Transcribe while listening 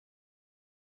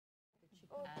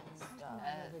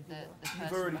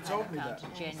You've already told me that.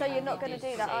 So you're not going to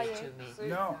do that, are you?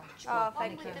 No. Oh,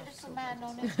 thank you. The little man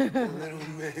on it. The little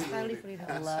man.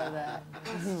 I love that.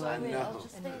 I know.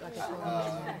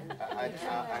 I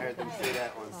heard them say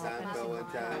that on Seinfeld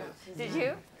one time. Did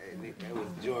you? And it was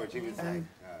George. He was like,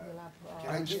 can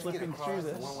I just get flipping across through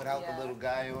the this. one without the little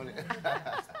guy on it?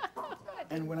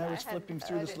 And when I was flipping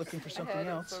through this looking for something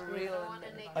else,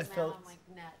 I felt...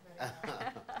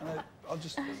 I'll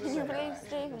just... Can you believe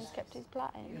Stephen's kept his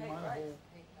platin In my whole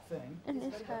thing, in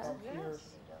this hair? hear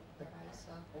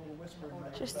a little whisper in my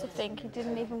ear. Just to think he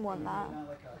didn't even want that.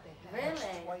 That's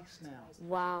twice now.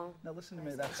 Wow. Now listen to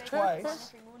me, that's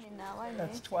twice. Every morning now, won't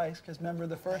That's you? twice, because remember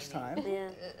the first time, Yeah.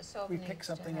 we picked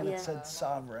something and it said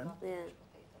sovereign. Yeah.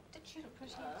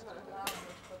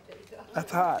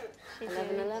 That's hot.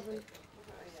 11/11.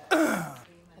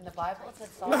 In the Bible it said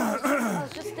sovereign. I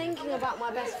was just thinking about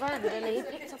my best friend, and he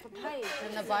picked up a page.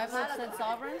 In the Bible it said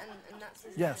sovereign? And that's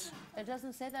his Yes, It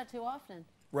doesn't say that too often.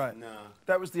 right. No.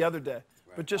 That was the other day.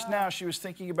 But just now she was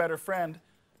thinking about her friend,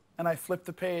 and I flipped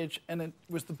the page, and it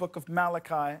was the book of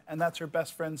Malachi, and that's her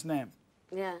best friend's name.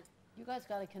 Yeah. You guys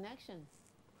got a connection.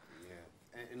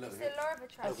 Yeah. And look, It's a law of look,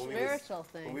 attraction. when we was- Spiritual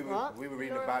thing. when What? we were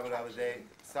reading the Bible the other day,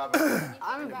 sovereign.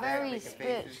 I'm in the back very making faces,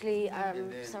 spiritually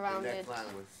and then surrounded. The next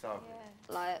line was sovereign.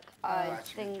 Like,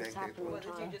 actually things think happen it all was-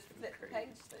 the time. flip the page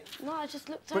thing? No, I just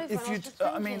looked But over if and I you- was just I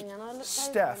thinking, mean, and I looked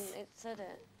Steph. over and it said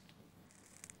it.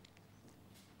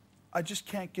 I just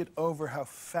can't get over how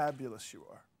fabulous you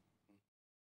are.